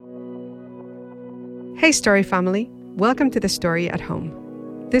Hey, Story family. Welcome to the Story at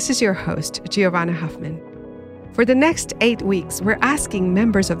Home. This is your host, Geovanna Huffman. For the next 8 weeks, we're asking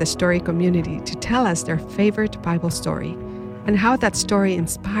members of the Story community to tell us their favorite Bible story and how that story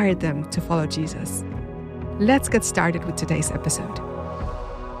inspired them to follow Jesus. Let's get started with today's episode.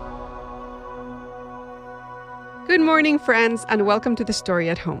 Good morning, friends, and welcome to the Story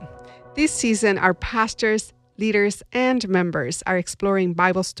at Home. This season, our pastors, leaders, and members are exploring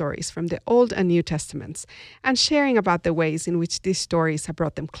Bible stories from the Old and New Testaments and sharing about the ways in which these stories have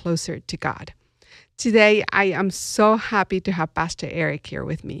brought them closer to God. Today, I am so happy to have Pastor Eric here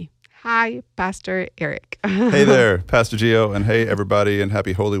with me. Hi, Pastor Eric. Hey there, Pastor Gio, and hey, everybody, and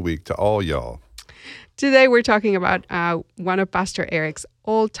happy Holy Week to all y'all. Today, we're talking about one of Pastor Eric's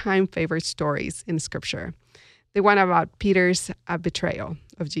all-time favorite stories in Scripture, the one about Peter's betrayal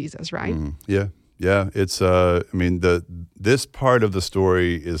of Jesus, right? Yeah, it's, this part of the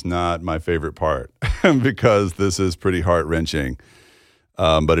story is not my favorite part because this is pretty heart-wrenching,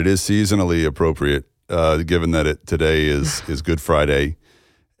 but it is seasonally appropriate given that today is Good Friday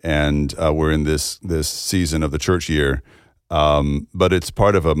and we're in this season of the church year, but it's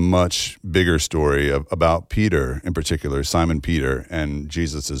part of a much bigger story about Peter in particular, Simon Peter, and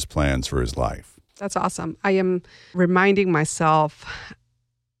Jesus's plans for his life. That's awesome. I am reminding myself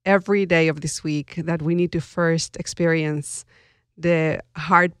every day of this week that we need to first experience the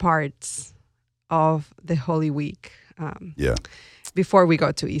hard parts of the Holy Week before we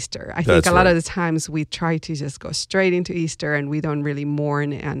go to Easter. I think a lot of the times we try to just go straight into Easter and we don't really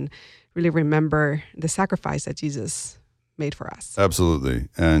mourn and really remember the sacrifice that Jesus made for us. Absolutely.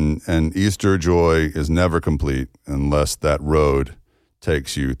 And Easter joy is never complete unless that road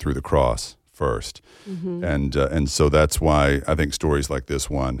takes you through the cross first. Mm-hmm. And so that's why I think stories like this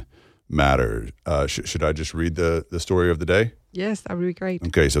one matter. Should I just read the story of the day? Yes, that would be great.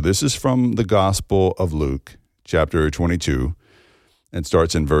 Okay, so this is from the Gospel of Luke, chapter 22, and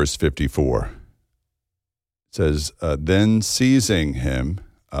starts in verse 54. It says, Then seizing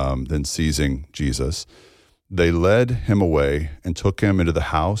Jesus, they led him away and took him into the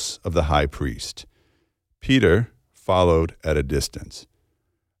house of the high priest. Peter followed at a distance.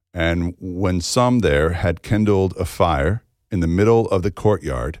 And when some there had kindled a fire in the middle of the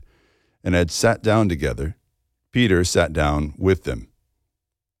courtyard and had sat down together, Peter sat down with them.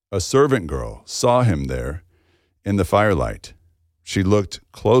 A servant girl saw him there in the firelight. She looked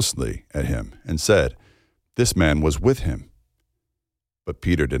closely at him and said, "This man was with him." But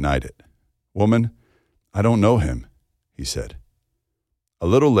Peter denied it. "Woman, I don't know him," he said. A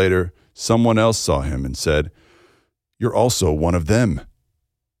little later, someone else saw him and said, "You're also one of them."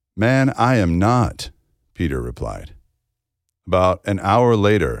 "Man, I am not," Peter replied. About an hour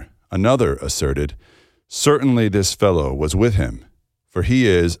later, another asserted, "Certainly this fellow was with him, for he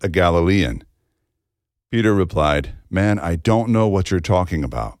is a Galilean." Peter replied, "Man, I don't know what you're talking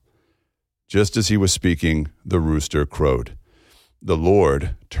about." Just as he was speaking, the rooster crowed. The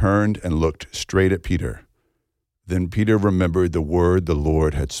Lord turned and looked straight at Peter. Then Peter remembered the word the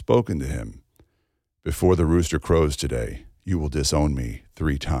Lord had spoken to him. "Before the rooster crows today, you will disown me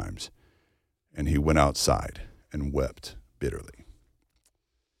 3 times. And he went outside and wept bitterly.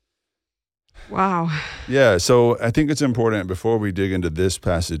 Wow. Yeah, so I think it's important before we dig into this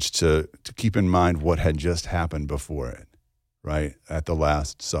passage to keep in mind what had just happened before it, right? At the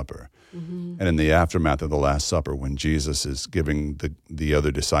Last Supper. Mm-hmm. And in the aftermath of the Last Supper, when Jesus is giving the other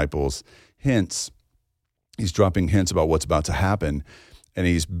disciples hints, he's dropping hints about what's about to happen. And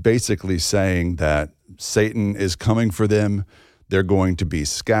he's basically saying that Satan is coming for them. They're going to be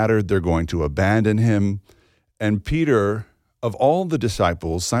scattered. They're going to abandon him. And Peter, of all the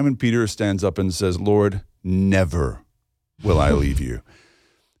disciples, Simon Peter stands up and says, "Lord, never will I leave you.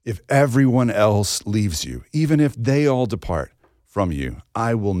 If everyone else leaves you, even if they all depart from you,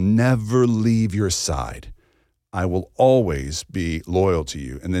 I will never leave your side. I will always be loyal to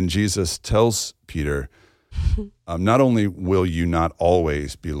you." And then Jesus tells Peter, not only will you not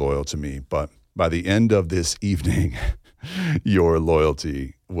always be loyal to me, but by the end of this evening, your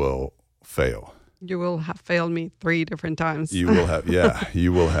loyalty will fail. You will have failed me 3 different times. You will have,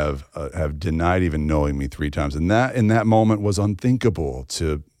 you will have denied even knowing me 3 times. And that in that moment was unthinkable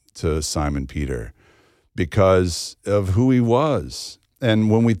to Simon Peter because of who he was. And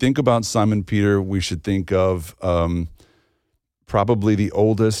when we think about Simon Peter, we should think of probably the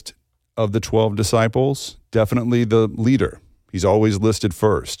oldest of the 12 disciples, definitely the leader. He's always listed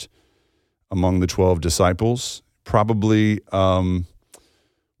first among the 12 disciples, probably,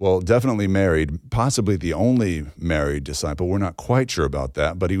 definitely married, possibly the only married disciple. We're not quite sure about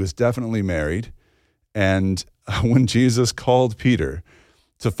that, but he was definitely married. And when Jesus called Peter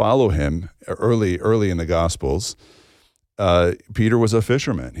to follow him early in the Gospels, Peter was a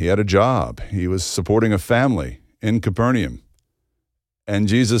fisherman. He had a job. He was supporting a family in Capernaum. And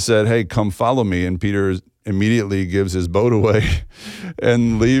Jesus said, hey, come follow me. And Peter immediately gives his boat away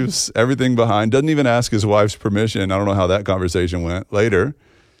and leaves everything behind, doesn't even ask his wife's permission. I don't know how that conversation went later,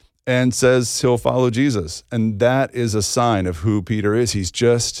 and says he'll follow Jesus. And that is a sign of who Peter is. He's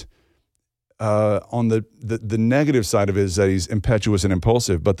just, on the negative side of it is that he's impetuous and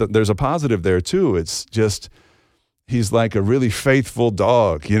impulsive, but there's a positive there too. It's just, he's like a really faithful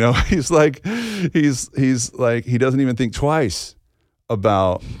dog, you know? He's like, he doesn't even think twice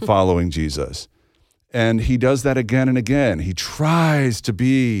about following Jesus. And he does that again and again. He tries to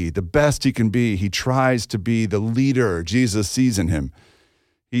be the best he can be. He tries to be the leader Jesus sees in him.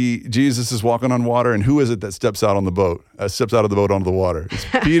 Jesus is walking on water, and who is it that steps out of the boat onto the water? It's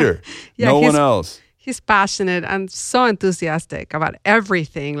Peter. No one else. He's passionate and so enthusiastic about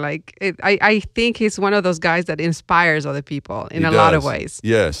everything. I think he's one of those guys that inspires other people in a lot of ways.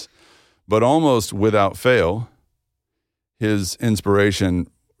 Yes. But almost without fail, his inspiration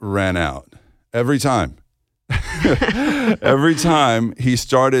ran out. Every time. Every time he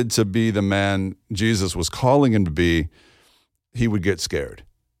started to be the man Jesus was calling him to be, he would get scared.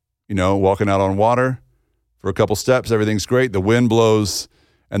 You know, walking out on water for a couple steps, everything's great. The wind blows,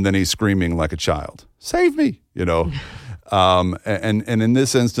 and then he's screaming like a child, "Save me!" You know. And in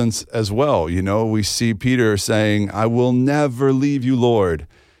this instance as well, you know, we see Peter saying, "I will never leave you, Lord."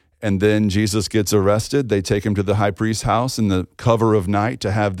 And then Jesus gets arrested. They take him to the high priest's house in the cover of night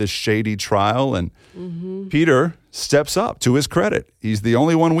to have this shady trial. And Peter steps up, to his credit. He's the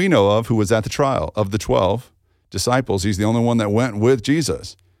only one we know of who was at the trial. Of the 12 disciples, he's the only one that went with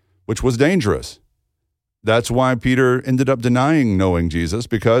Jesus, which was dangerous. That's why Peter ended up denying knowing Jesus,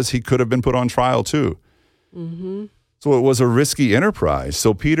 because he could have been put on trial too. So it was a risky enterprise.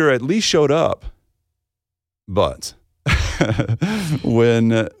 So Peter at least showed up. But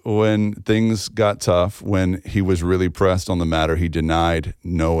when things got tough, when he was really pressed on the matter, he denied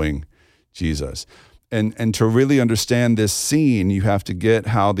knowing Jesus. And to really understand this scene, you have to get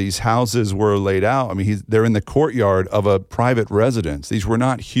how these houses were laid out. I mean, they're in the courtyard of a private residence. These were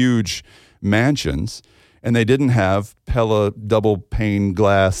not huge mansions, and they didn't have Pella double pane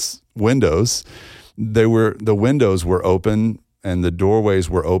glass windows. The windows were open and the doorways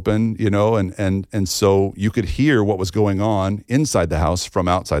were open, you know, and so you could hear what was going on inside the house from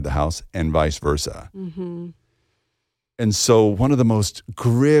outside the house, and vice versa. And so one of the most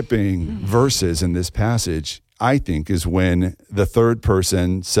gripping verses in this passage, I think, is when the third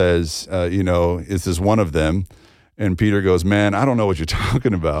person says, you know, is this one of them? And Peter goes, "Man, I don't know what you're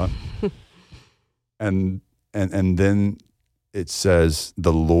talking about." and then it says,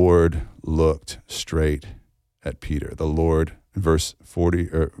 the Lord looked straight at Peter. The Lord, verse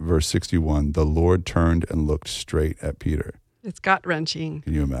 61, the Lord turned and looked straight at Peter. It's gut-wrenching.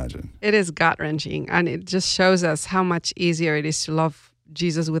 Can you imagine? It is gut-wrenching. And it just shows us how much easier it is to love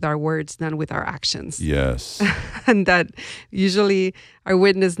Jesus with our words than with our actions. Yes. And that usually our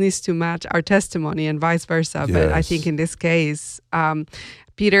witness needs to match our testimony and vice versa. Yes. But I think in this case,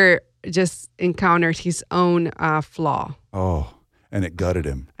 Peter just encountered his own flaw. Oh, and it gutted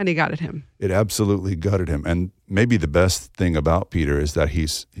him. It absolutely gutted him. And maybe the best thing about Peter is that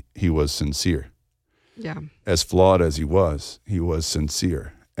he was sincere. Yeah. As flawed as he was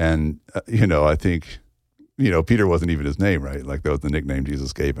sincere. And, you know, I think, you know, Peter wasn't even his name, right? Like, that was the nickname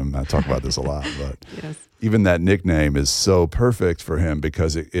Jesus gave him. I talk about this a lot, but yes. Even that nickname is so perfect for him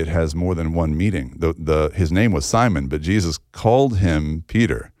because it has more than one meaning. His name was Simon, but Jesus called him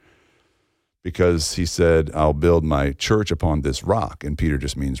Peter because he said, "I'll build my church upon this rock." And Peter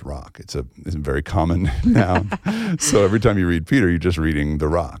just means rock. It's a very common noun. So every time you read Peter, you're just reading the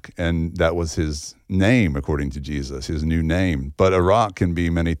rock. And that was his name, according to Jesus, his new name. But a rock can be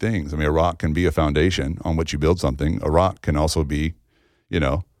many things. I mean, a rock can be a foundation on which you build something. A rock can also be, you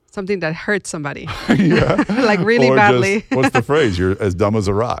know, something that hurts somebody. Yeah. Like really or badly. Just, what's the phrase? You're as dumb as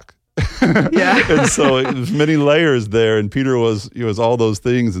a rock. Yeah. And so there's many layers there, and Peter was all those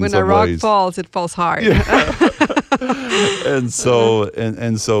things in when some ways. When a rock falls, it falls hard. Yeah. and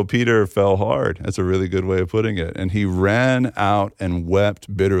so Peter fell hard. That's a really good way of putting it. And he ran out and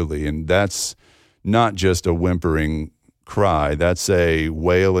wept bitterly. And that's not just a whimpering cry. That's a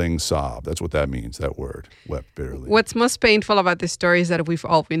wailing sob. That's what that means, that word, wept bitterly. What's most painful about this story is that we've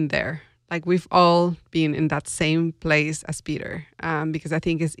all been there. Like, we've all been in that same place as Peter, because I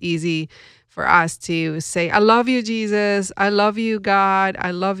think it's easy for us to say, "I love you, Jesus. I love you, God.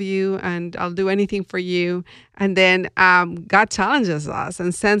 I love you, and I'll do anything for you." And then God challenges us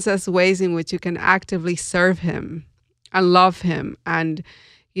and sends us ways in which you can actively serve him and love him and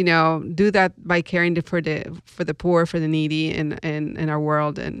do that by caring for the poor, for the needy in our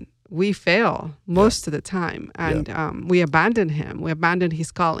world. And we fail most of the time. And we abandon him. We abandon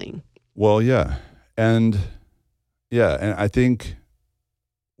his calling. Well, yeah. And I think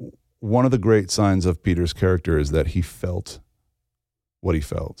one of the great signs of Peter's character is that he felt what he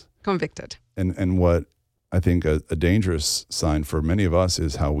felt. Convicted. And what I think a dangerous sign for many of us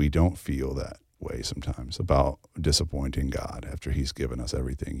is how we don't feel that way sometimes about disappointing God after he's given us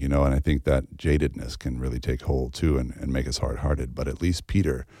everything, and I think that jadedness can really take hold too and make us hard-hearted. But at least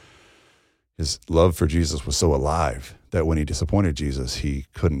Peter, his love for Jesus was so alive that when he disappointed Jesus, he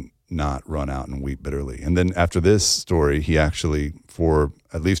couldn't not run out and weep bitterly. And then after this story, he actually, for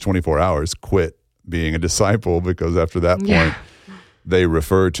at least 24 hours, quit being a disciple, because after that point, they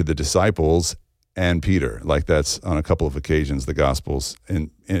referred to the disciples and Peter. Like, that's on a couple of occasions, the Gospels.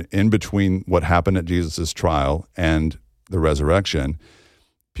 In between what happened at Jesus' trial and the resurrection,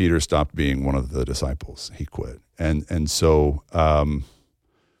 Peter stopped being one of the disciples. He quit. And so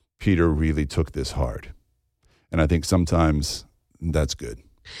Peter really took this hard. And I think sometimes that's good.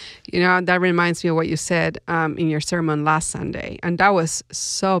 That reminds me of what you said in your sermon last Sunday. And that was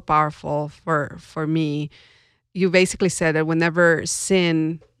so powerful for me. You basically said that whenever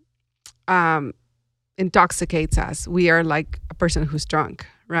sin intoxicates us, we are like a person who's drunk,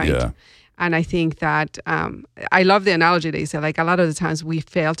 right? Yeah. And I think that I love the analogy that you said. Like, a lot of the times we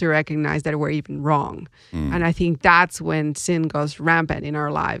fail to recognize that we're even wrong, and I think that's when sin goes rampant in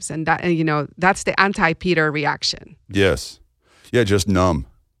our lives, and that's the anti-Peter reaction. Yes, yeah, just numb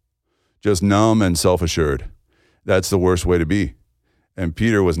and self-assured. That's the worst way to be. And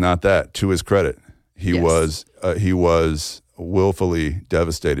Peter was not that. To his credit, he was willfully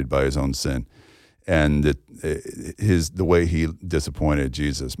devastated by his own sin. And the way he disappointed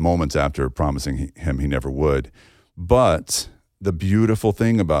Jesus moments after promising him he never would. But the beautiful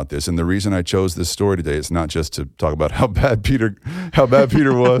thing about this, and the reason I chose this story today, is not just to talk about how bad Peter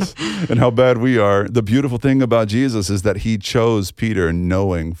was and how bad we are. The beautiful thing about Jesus is that he chose Peter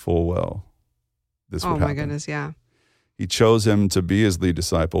knowing full well this would happen. Oh my goodness, yeah. He chose him to be his lead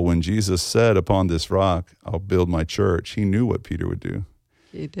disciple. When Jesus said, "Upon this rock, I'll build my church," he knew what Peter would do.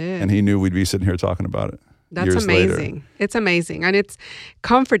 He did. And he knew we'd be sitting here talking about it. That's years amazing. Later. It's amazing. And it's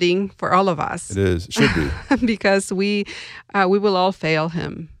comforting for all of us. It is. It should be. Because we will all fail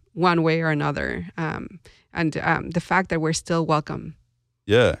him one way or another. And the fact that we're still welcome.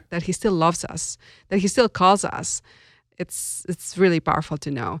 Yeah. That he still loves us. That he still calls us. It's really powerful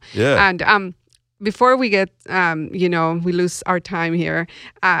to know. Yeah. And before we get, we lose our time here,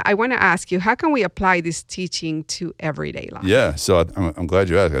 I want to ask you, how can we apply this teaching to everyday life? Yeah, so I'm glad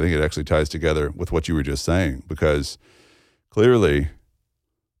you asked. I think it actually ties together with what you were just saying, because clearly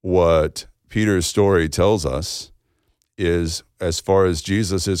what Peter's story tells us is, as far as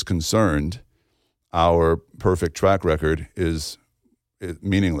Jesus is concerned, our perfect track record is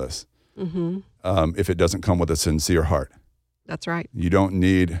meaningless if it doesn't come with a sincere heart. That's right. You don't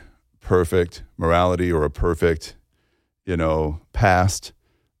need perfect morality or a perfect, past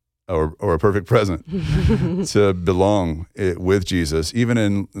or a perfect present to belong with Jesus. Even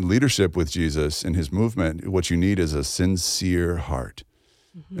in leadership with Jesus in his movement, what you need is a sincere heart.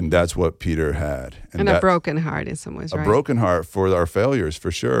 And that's what Peter had. And a broken heart in some ways, right? A broken heart for our failures, for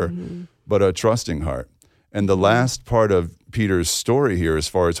sure, but a trusting heart. And the last part of Peter's story here, as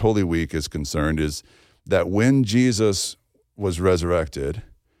far as Holy Week is concerned, is that when Jesus was resurrected,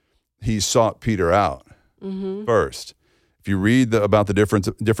 he sought Peter out first. If you read about the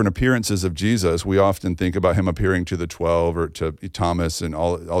different appearances of Jesus, we often think about him appearing to the 12 or to Thomas and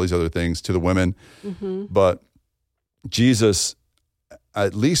all these other things, to the women. But Jesus,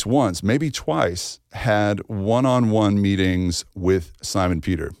 at least once, maybe twice, had one-on-one meetings with Simon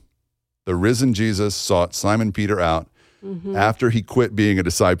Peter. The risen Jesus sought Simon Peter out after he quit being a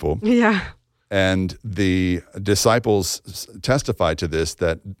disciple. Yeah. And the disciples testify to this,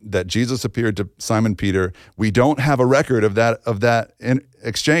 that Jesus appeared to Simon Peter. We don't have a record of that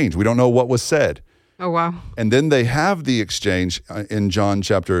exchange. We don't know what was said. Oh, wow. And then they have the exchange in John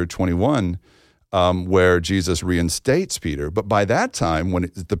chapter 21 where Jesus reinstates Peter. But by that time, when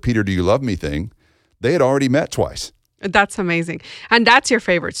it's the Peter, do you love me thing, they had already met twice. That's amazing. And that's your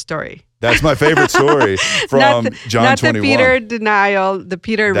favorite story. That's my favorite story from John 21. Not the Peter denial, the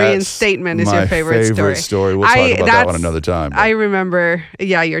Peter reinstatement is your favorite story. My favorite story. We'll talk about that one another time. I remember,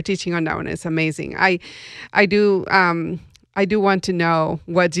 your teaching on that one is amazing. I do want to know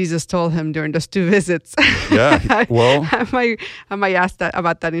what Jesus told him during those 2 visits. Yeah, well, I might ask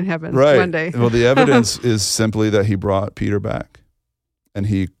about that in heaven one day. Well, the evidence is simply that he brought Peter back, and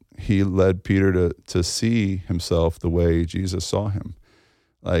he led Peter to see himself the way Jesus saw him.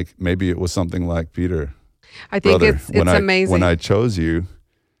 Like maybe it was something like, Peter, I think brother, it's amazing. When I chose you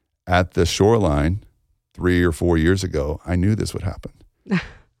at the shoreline 3 or 4 years ago, I knew this would happen.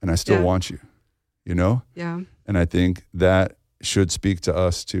 And I still want you, you know? Yeah. And I think that should speak to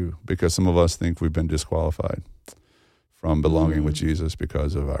us too, because some of us think we've been disqualified from belonging with Jesus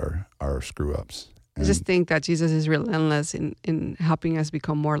because of our screw ups. I just think that Jesus is relentless in helping us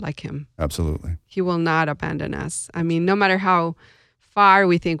become more like him. Absolutely. He will not abandon us. I mean, no matter how far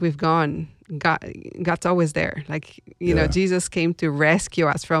we think we've gone, God's always there. Like, you know, Jesus came to rescue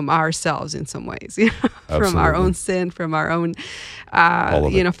us from ourselves in some ways, you know, from our own sin, from our own,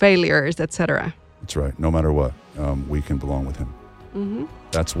 failures, etc. That's right. No matter what, we can belong with him. Mm-hmm.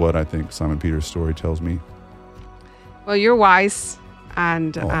 That's what I think Simon Peter's story tells me. Well, you're wise,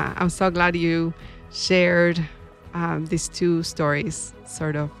 and I'm so glad you shared these two stories,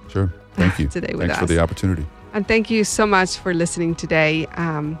 sort of. Sure. Thank you. Today with us. Thanks for the opportunity. And thank you so much for listening today.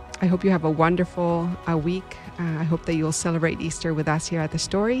 I hope you have a wonderful week. I hope that you'll celebrate Easter with us here at The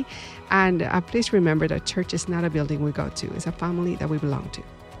Story. And please remember that church is not a building we go to. It's a family that we belong to.